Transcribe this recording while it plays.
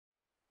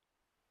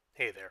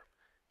Hey there,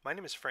 my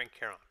name is Frank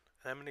Caron,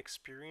 and I'm an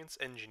experience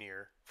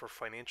engineer for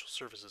financial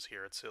services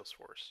here at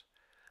Salesforce.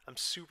 I'm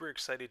super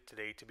excited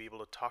today to be able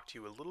to talk to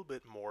you a little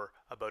bit more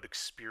about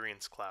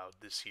Experience Cloud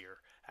this year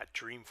at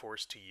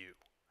Dreamforce to You.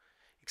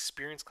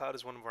 Experience Cloud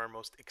is one of our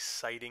most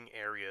exciting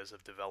areas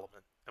of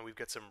development, and we've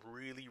got some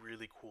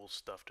really cool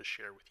stuff to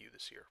share with you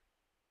this year.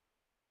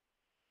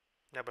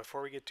 Now,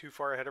 before we get too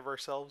far ahead of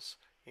ourselves,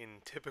 in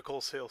typical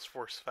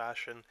Salesforce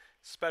fashion,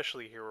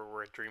 especially here where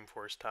we're at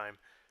Dreamforce time,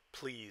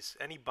 please,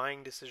 any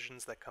buying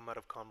decisions that come out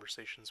of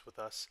conversations with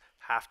us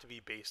have to be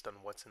based on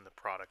what's in the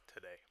product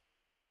today.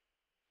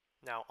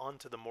 Now, on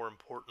to the more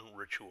important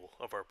ritual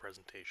of our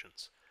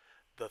presentations,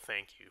 the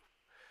thank you.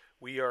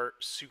 We are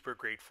super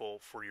grateful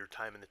for your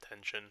time and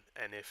attention,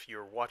 and if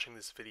you're watching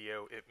this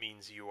video, it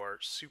means you are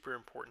super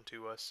important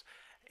to us,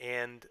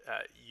 and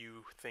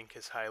you think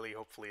as highly,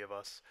 hopefully, of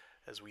us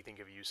as we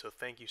think of you. So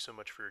thank you so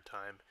much for your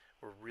time.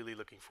 We're really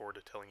looking forward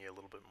to telling you a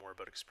little bit more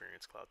about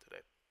Experience Cloud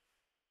today.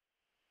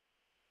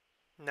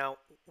 Now,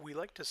 we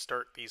like to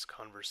start these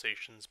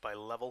conversations by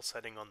level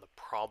setting on the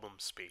problem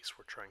space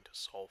we're trying to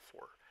solve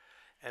for.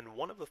 And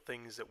one of the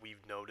things that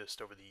we've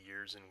noticed over the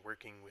years in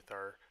working with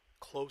our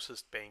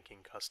closest banking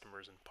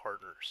customers and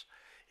partners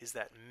is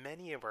that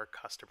many of our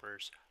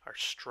customers are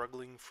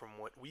struggling from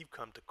what we've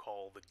come to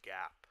call the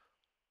gap.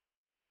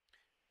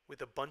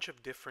 With a bunch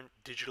of different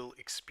digital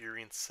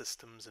experience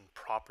systems and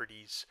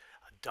properties,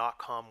 a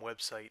 .com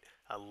website,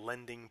 a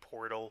lending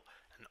portal,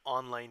 an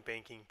online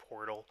banking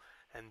portal,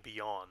 and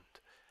beyond,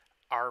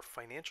 our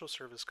financial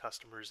service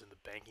customers in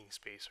the banking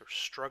space are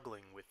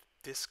struggling with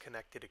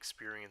disconnected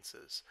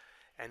experiences,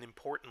 and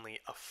importantly,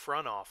 a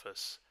front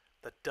office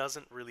that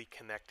doesn't really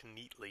connect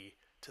neatly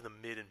to the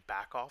mid and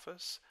back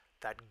office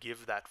that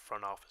give that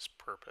front office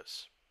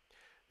purpose.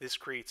 This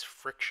creates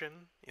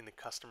friction in the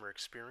customer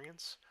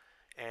experience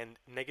and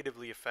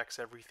negatively affects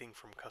everything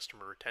from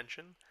customer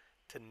retention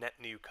to net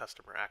new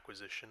customer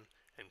acquisition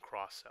and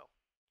cross-sell.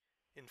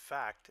 In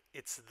fact,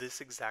 it's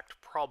this exact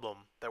problem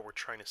that we're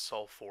trying to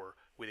solve for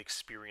with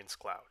Experience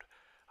Cloud,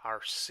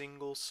 our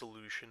single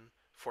solution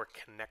for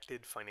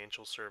connected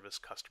financial service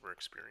customer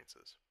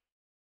experiences.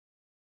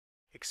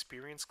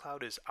 Experience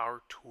Cloud is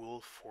our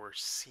tool for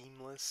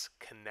seamless,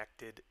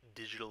 connected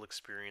digital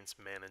experience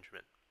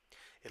management.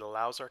 It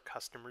allows our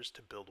customers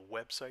to build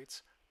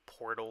websites,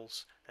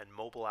 portals, and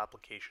mobile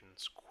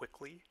applications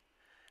quickly,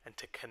 and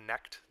to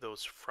connect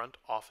those front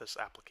office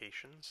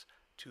applications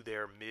to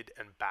their mid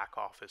and back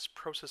office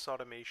process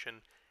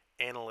automation,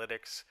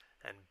 analytics,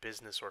 and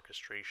business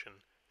orchestration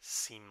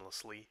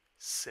seamlessly,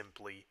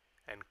 simply,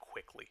 and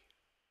quickly.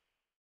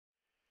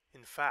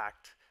 In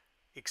fact,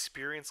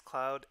 Experience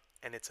Cloud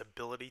and its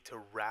ability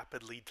to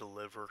rapidly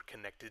deliver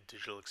connected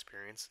digital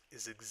experience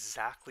is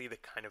exactly the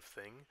kind of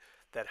thing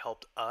that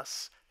helped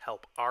us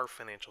help our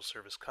financial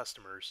service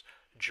customers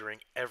during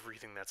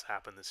everything that's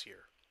happened this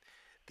year.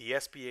 The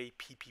SBA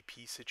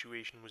PPP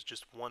situation was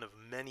just one of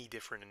many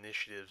different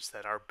initiatives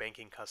that our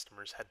banking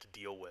customers had to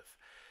deal with,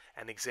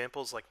 and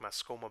examples like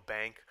Mascoma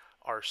Bank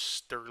are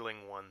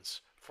sterling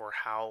ones for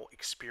how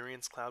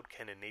Experience Cloud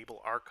can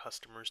enable our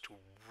customers to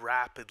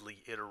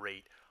rapidly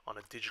iterate on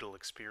a digital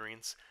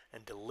experience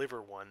and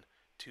deliver one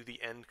to the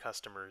end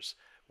customers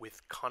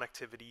with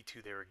connectivity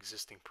to their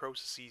existing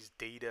processes,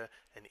 data,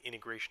 and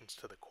integrations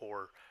to the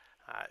core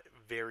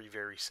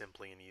very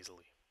simply and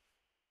easily.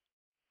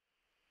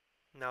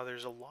 Now,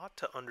 there's a lot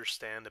to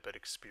understand about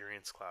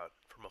Experience Cloud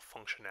from a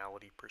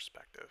functionality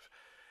perspective,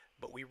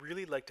 but we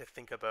really like to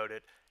think about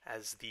it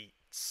as the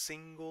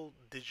single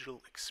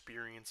digital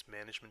experience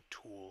management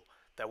tool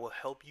that will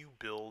help you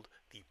build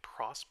the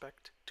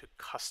prospect to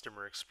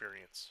customer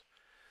experience.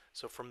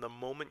 So from the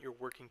moment you're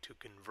working to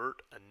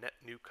convert a net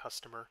new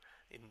customer,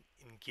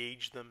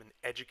 engage them and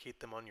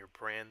educate them on your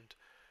brand,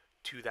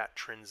 to that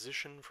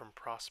transition from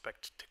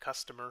prospect to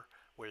customer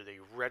where they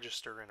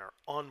register and are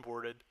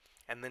onboarded,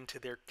 and then to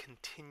their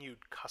continued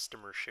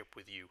customership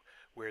with you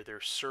where they're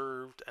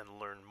served and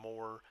learn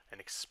more and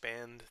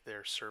expand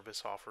their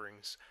service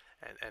offerings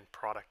and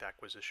product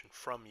acquisition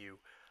from you.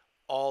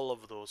 All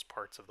of those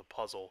parts of the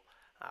puzzle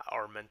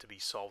are meant to be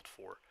solved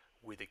for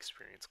with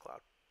Experience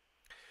Cloud.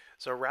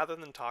 So rather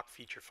than talk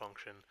feature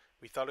function,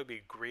 we thought it would be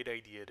a great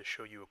idea to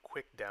show you a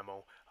quick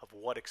demo of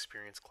what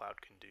Experience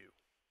Cloud can do.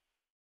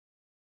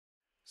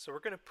 So we're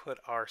going to put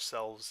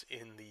ourselves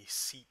in the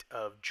seat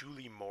of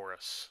Julie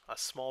Morris, a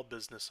small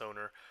business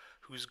owner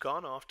who's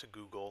gone off to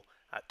Google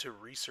to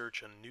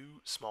research a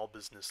new small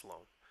business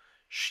loan.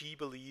 She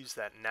believes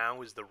that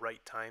now is the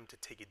right time to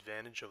take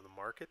advantage of the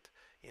market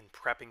in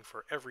prepping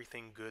for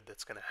everything good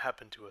that's going to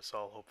happen to us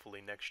all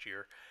hopefully next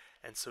year.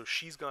 And so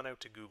she's gone out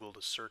to Google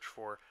to search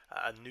for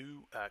a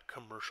new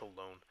commercial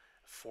loan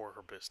for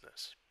her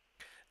business.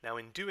 Now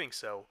in doing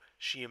so,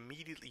 she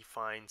immediately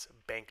finds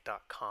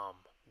bank.com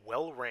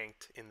well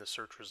ranked in the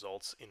search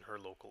results in her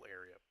local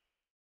area.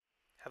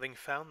 Having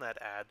found that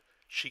ad,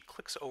 she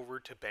clicks over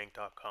to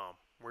bank.com,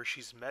 where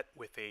she's met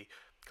with a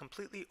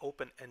completely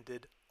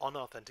open-ended,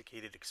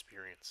 unauthenticated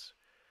experience.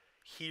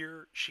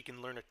 Here, she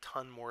can learn a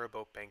ton more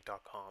about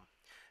bank.com,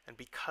 and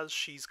because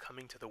she's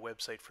coming to the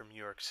website from New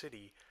York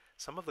City,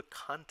 some of the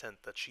content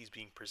that she's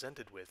being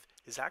presented with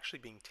is actually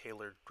being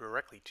tailored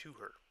directly to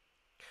her.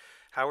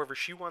 However,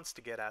 she wants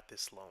to get at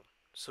this loan,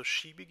 so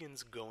she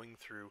begins going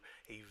through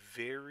a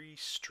very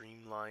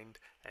streamlined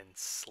and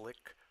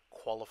slick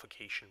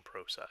qualification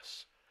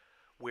process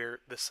where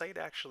the site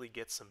actually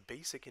gets some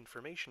basic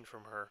information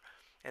from her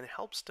and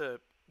helps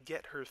to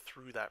get her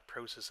through that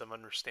process of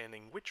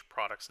understanding which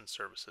products and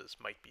services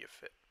might be a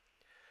fit.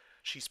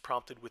 She's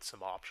prompted with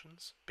some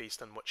options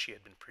based on what she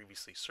had been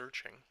previously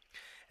searching,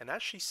 and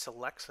as she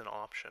selects an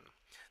option,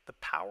 the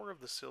power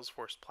of the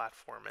Salesforce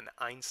platform and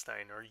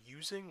Einstein are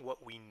using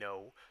what we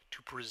know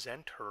to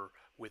present her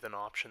with an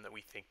option that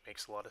we think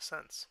makes a lot of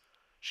sense.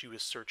 She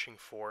was searching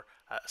for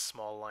a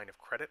small line of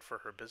credit for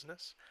her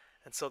business,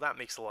 and so that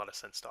makes a lot of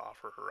sense to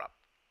offer her up.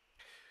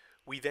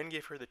 We then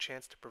gave her the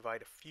chance to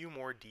provide a few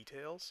more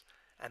details,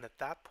 and at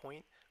that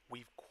point,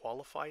 we've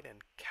qualified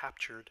and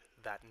captured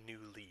that new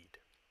lead,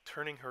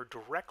 turning her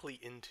directly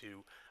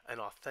into an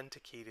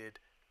authenticated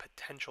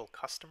potential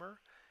customer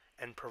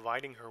and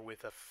providing her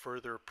with a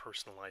further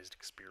personalized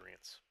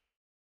experience.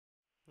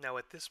 Now,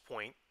 at this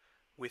point,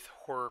 with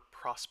her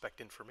prospect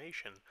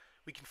information,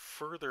 we can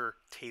further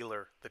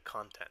tailor the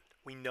content.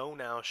 We know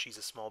now she's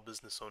a small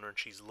business owner and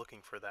she's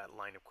looking for that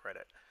line of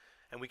credit.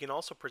 And we can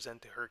also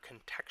present to her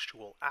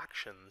contextual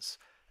actions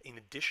in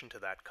addition to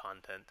that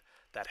content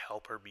that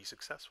help her be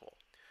successful.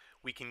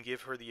 We can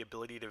give her the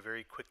ability to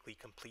very quickly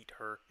complete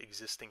her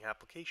existing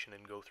application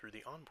and go through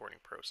the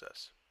onboarding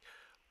process.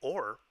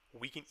 Or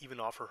we can even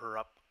offer her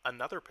up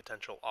another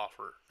potential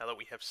offer now that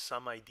we have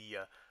some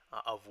idea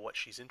of what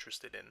she's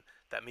interested in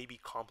that may be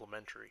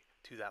complementary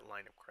to that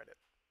line of credit.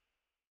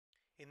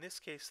 In this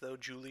case, though,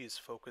 Julie is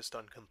focused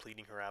on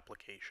completing her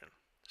application.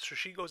 So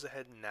she goes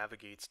ahead and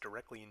navigates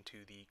directly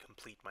into the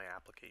complete my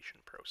application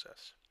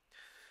process.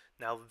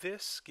 Now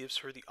this gives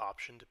her the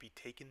option to be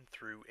taken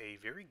through a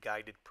very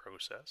guided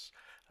process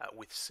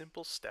with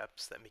simple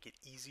steps that make it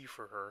easy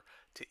for her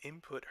to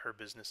input her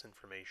business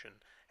information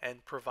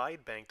and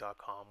provide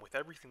Bank.com with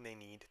everything they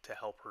need to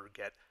help her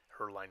get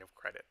her line of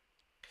credit.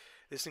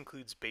 This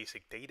includes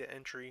basic data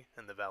entry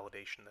and the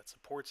validation that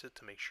supports it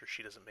to make sure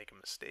she doesn't make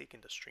a mistake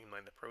and to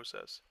streamline the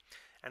process.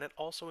 And it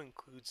also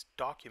includes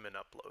document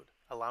upload,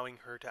 allowing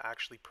her to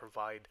actually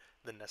provide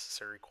the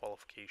necessary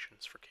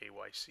qualifications for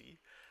KYC,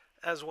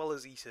 as well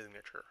as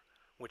e-signature,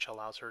 which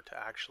allows her to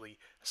actually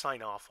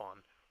sign off on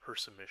her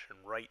submission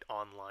right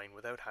online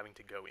without having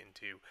to go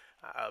into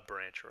a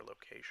branch or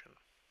location.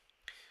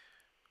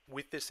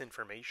 With this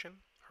information,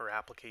 her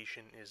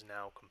application is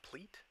now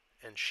complete,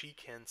 and she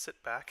can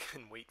sit back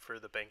and wait for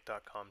the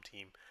Bank.com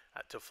team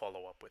to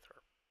follow up with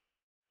her.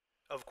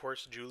 Of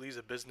course, Julie's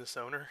a business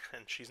owner,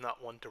 and she's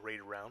not one to wait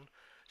around,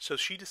 so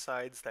she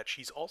decides that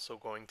she's also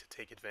going to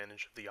take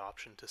advantage of the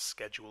option to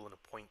schedule an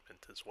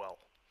appointment as well.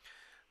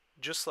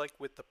 Just like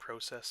with the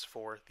process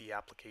for the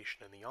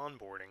application and the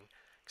onboarding,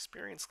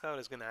 Experience Cloud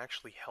is going to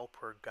actually help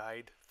her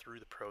guide through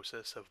the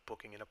process of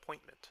booking an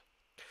appointment.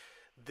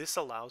 This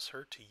allows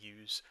her to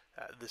use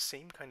the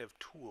same kind of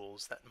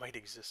tools that might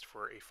exist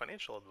for a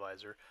financial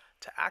advisor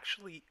to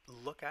actually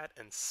look at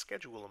and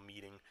schedule a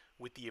meeting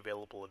with the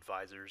available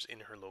advisors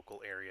in her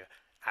local area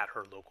at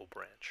her local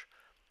branch,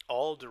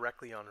 all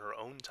directly on her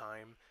own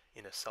time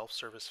in a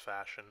self-service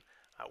fashion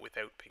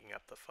without picking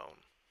up the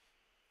phone.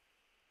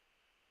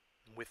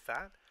 With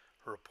that,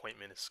 her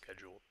appointment is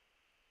scheduled.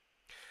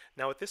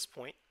 Now at this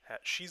point,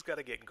 she's got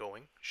to get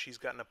going. She's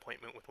got an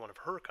appointment with one of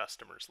her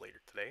customers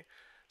later today,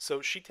 so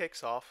she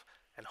takes off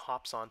and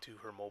hops onto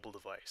her mobile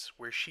device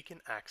where she can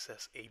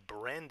access a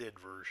branded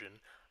version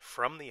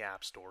from the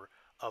App Store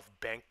of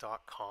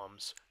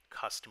Bank.com's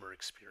customer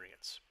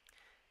experience.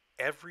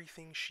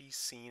 Everything she's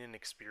seen and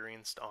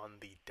experienced on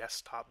the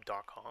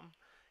desktop.com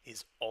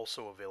is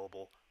also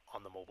available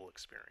on the mobile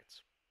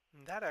experience.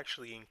 And that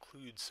actually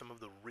includes some of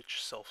the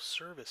rich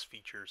self-service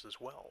features as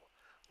well,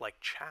 like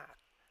chat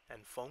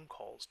and phone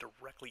calls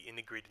directly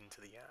integrated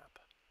into the app.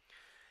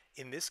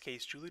 In this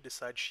case, Julie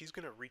decides she's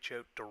going to reach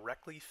out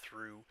directly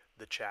through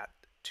the chat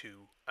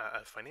to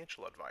a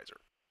financial advisor.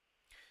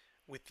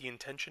 With the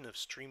intention of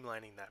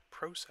streamlining that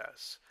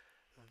process,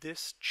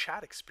 this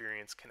chat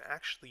experience can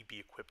actually be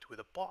equipped with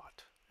a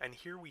bot. And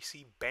here we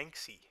see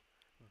Banksy,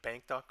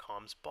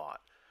 Bank.com's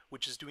bot,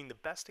 which is doing the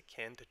best it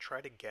can to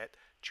try to get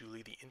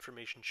Julie the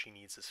information she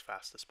needs as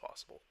fast as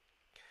possible.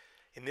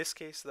 In this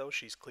case, though,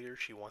 she's clear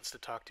she wants to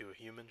talk to a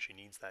human. She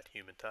needs that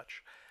human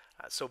touch.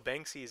 So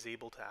Banksy is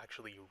able to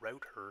actually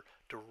route her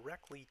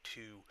directly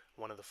to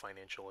one of the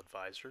financial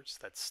advisors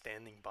that's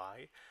standing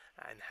by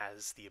and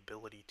has the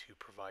ability to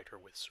provide her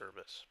with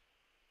service.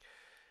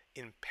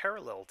 In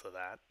parallel to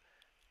that,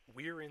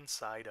 we're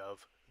inside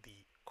of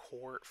the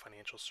core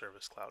Financial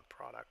Service Cloud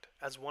product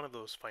as one of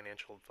those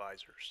financial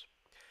advisors.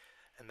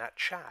 And that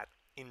chat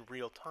in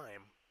real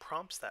time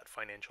prompts that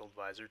financial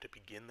advisor to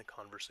begin the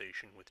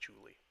conversation with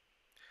Julie.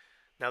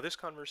 Now this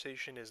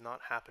conversation is not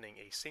happening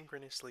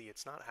asynchronously,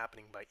 it's not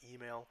happening by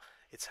email,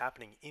 it's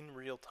happening in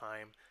real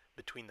time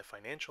between the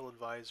financial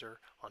advisor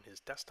on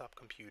his desktop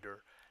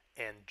computer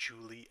and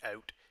Julie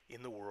out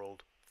in the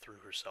world through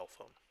her cell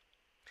phone.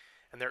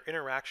 And their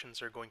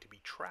interactions are going to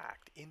be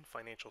tracked in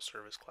Financial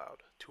Service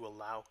Cloud to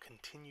allow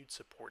continued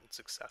support and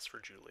success for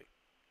Julie.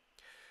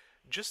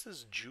 Just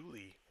as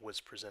Julie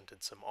was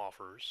presented some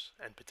offers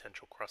and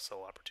potential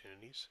cross-sell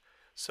opportunities,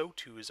 so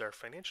too is our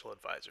financial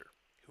advisor,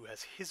 who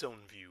has his own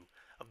view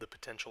of the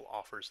potential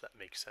offers that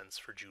make sense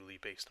for Julie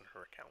based on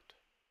her account.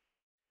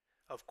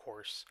 Of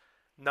course,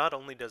 not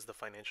only does the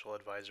financial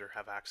advisor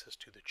have access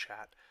to the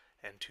chat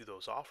and to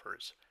those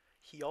offers,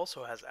 he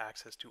also has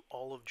access to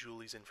all of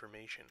Julie's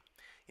information,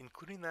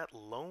 including that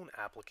loan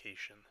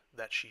application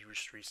that she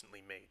just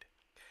recently made.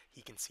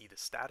 He can see the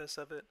status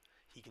of it,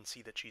 he can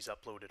see that she's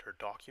uploaded her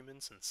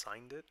documents and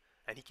signed it,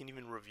 and he can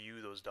even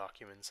review those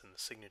documents and the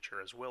signature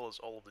as well as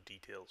all of the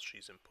details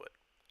she's input.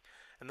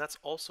 And that's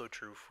also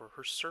true for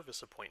her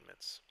service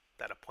appointments.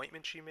 That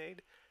appointment she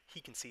made,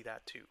 he can see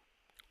that too.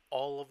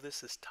 All of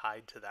this is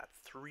tied to that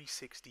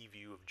 360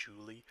 view of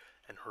Julie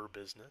and her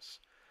business,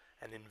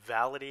 and in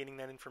validating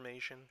that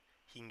information,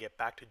 he can get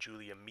back to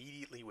Julie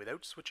immediately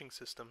without switching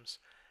systems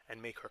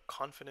and make her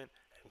confident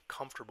and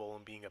comfortable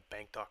in being a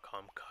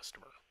Bank.com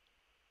customer.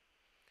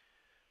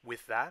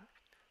 With that,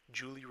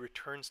 Julie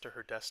returns to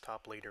her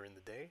desktop later in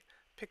the day,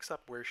 picks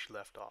up where she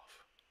left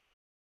off.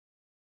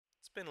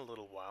 It's been a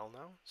little while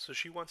now, so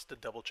she wants to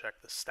double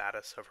check the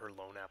status of her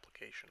loan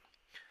application.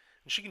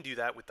 And she can do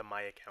that with the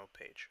My Account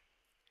page.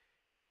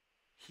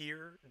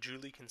 Here,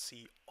 Julie can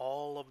see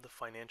all of the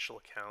financial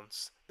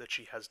accounts that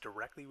she has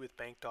directly with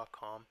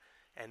Bank.com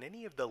and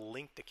any of the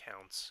linked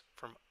accounts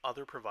from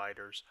other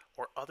providers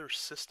or other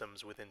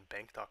systems within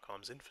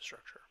Bank.com's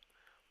infrastructure.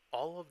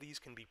 All of these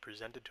can be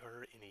presented to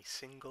her in a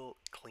single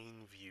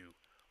clean view,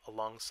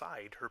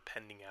 alongside her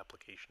pending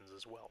applications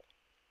as well.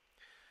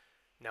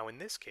 Now in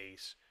this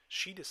case,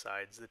 she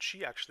decides that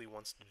she actually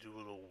wants to do a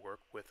little work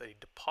with a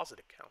deposit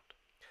account.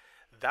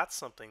 That's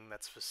something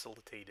that's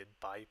facilitated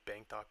by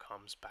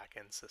Bank.com's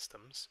backend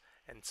systems,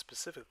 and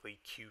specifically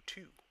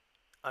Q2,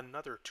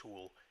 another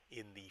tool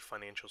in the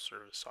financial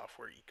service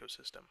software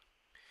ecosystem.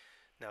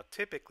 Now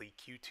typically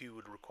Q2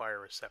 would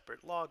require a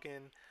separate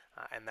login,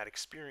 and that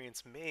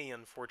experience may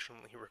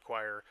unfortunately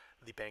require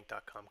the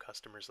Bank.com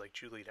customers like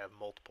Julie to have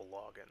multiple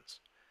logins.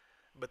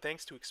 But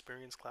thanks to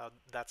Experience Cloud,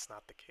 that's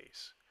not the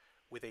case.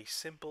 With a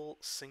simple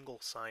single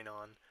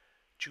sign-on,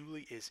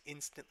 Julie is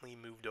instantly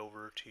moved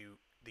over to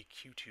the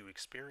Q2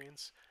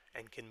 experience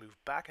and can move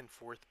back and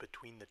forth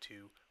between the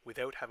two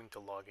without having to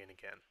log in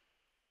again.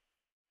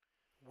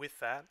 With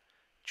that,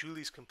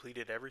 Julie's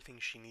completed everything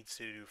she needs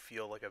to do to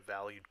feel like a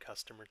valued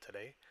customer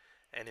today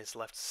and is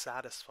left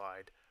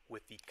satisfied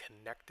with the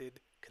connected,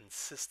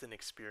 consistent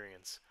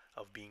experience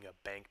of being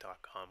a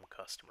Bank.com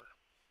customer.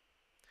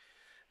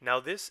 Now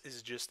this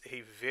is just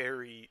a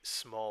very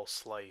small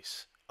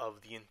slice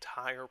of the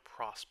entire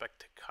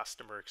prospect to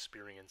customer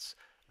experience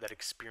that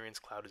Experience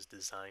Cloud is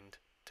designed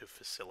to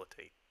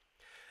facilitate.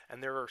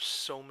 And there are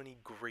so many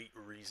great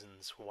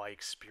reasons why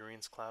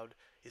Experience Cloud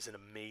is an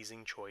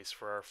amazing choice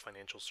for our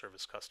financial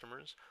service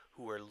customers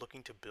who are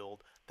looking to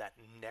build that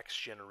next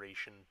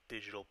generation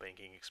digital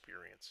banking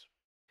experience.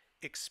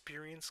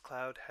 Experience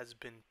Cloud has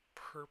been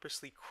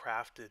purposely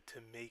crafted to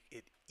make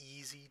it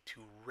easy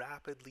to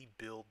rapidly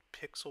build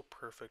pixel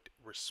perfect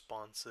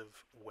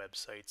responsive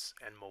websites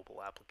and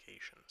mobile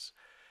applications.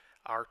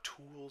 Our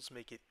tools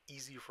make it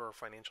easy for our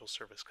financial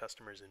service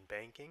customers in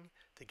banking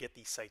to get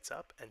these sites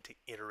up and to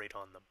iterate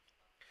on them.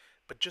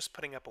 But just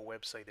putting up a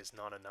website is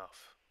not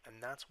enough, and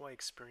that's why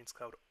Experience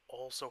Cloud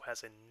also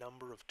has a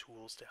number of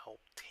tools to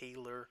help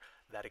tailor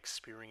that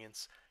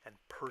experience and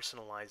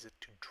personalize it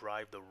to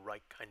drive the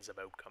right kinds of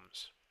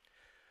outcomes.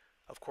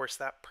 Of course,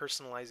 that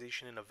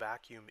personalization in a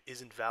vacuum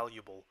isn't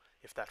valuable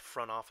if that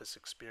front office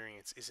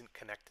experience isn't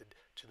connected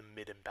to the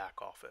mid and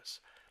back office.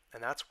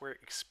 And that's where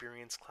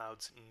Experience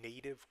Cloud's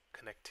native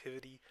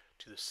connectivity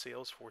to the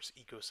Salesforce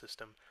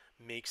ecosystem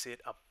makes it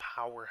a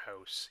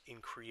powerhouse in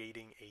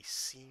creating a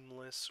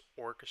seamless,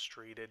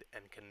 orchestrated,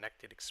 and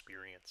connected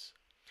experience.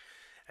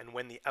 And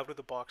when the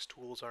out-of-the-box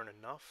tools aren't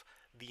enough,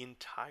 the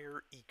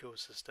entire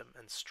ecosystem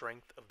and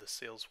strength of the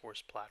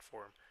Salesforce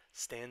platform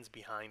stands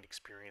behind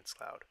Experience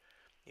Cloud.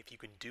 If you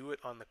can do it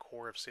on the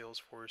core of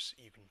Salesforce,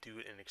 you can do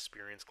it in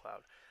Experience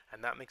Cloud.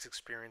 And that makes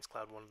Experience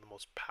Cloud one of the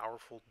most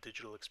powerful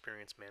digital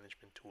experience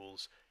management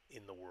tools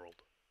in the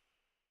world.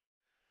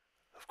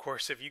 Of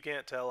course, if you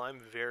can't tell, I'm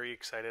very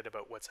excited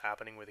about what's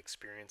happening with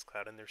Experience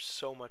Cloud, and there's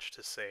so much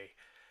to say.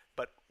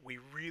 But we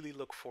really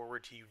look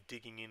forward to you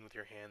digging in with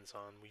your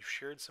hands-on. We've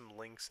shared some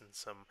links and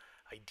some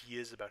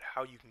ideas about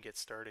how you can get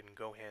started and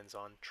go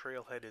hands-on.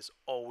 Trailhead is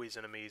always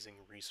an amazing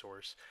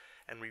resource,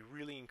 and we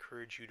really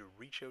encourage you to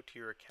reach out to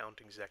your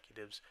account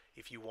executives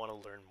if you want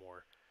to learn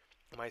more.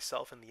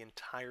 Myself and the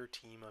entire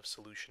team of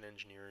solution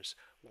engineers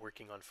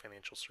working on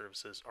financial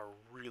services are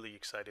really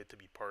excited to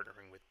be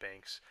partnering with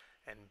banks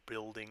and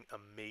building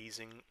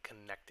amazing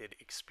connected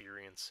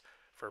experience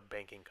for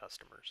banking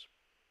customers.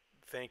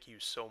 Thank you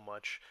so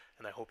much,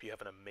 and I hope you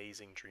have an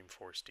amazing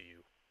Dreamforce to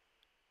you.